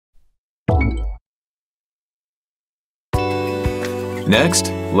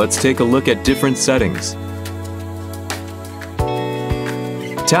Next, let's take a look at different settings.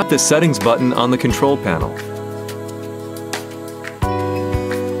 Tap the Settings button on the control panel.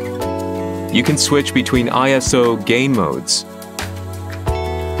 You can switch between ISO gain modes.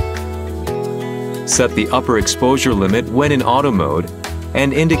 Set the upper exposure limit when in auto mode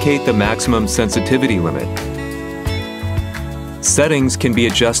and indicate the maximum sensitivity limit. Settings can be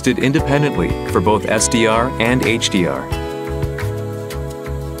adjusted independently for both SDR and HDR.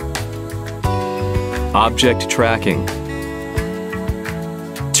 Object tracking.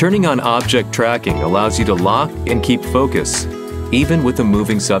 Turning on object tracking allows you to lock and keep focus, even with a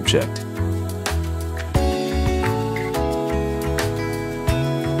moving subject.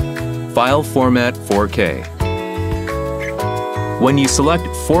 File format 4K. When you select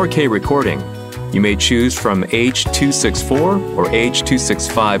 4K recording, you may choose from H.264 or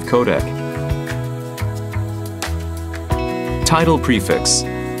H.265 codec. Title prefix.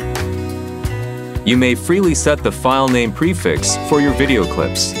 You may freely set the file name prefix for your video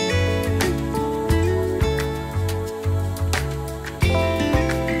clips.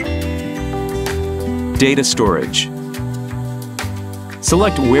 Data storage.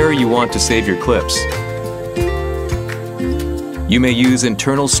 Select where you want to save your clips. You may use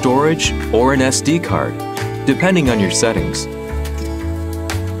internal storage or an SD card, depending on your settings.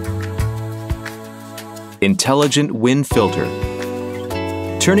 Intelligent wind filter.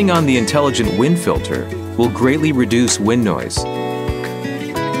 Turning on the intelligent wind filter will greatly reduce wind noise.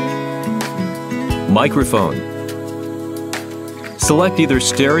 Microphone. Select either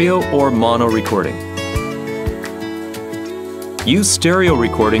stereo or mono recording. Use stereo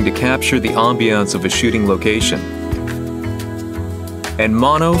recording to capture the ambiance of a shooting location, and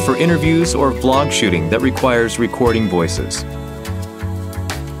mono for interviews or vlog shooting that requires recording voices.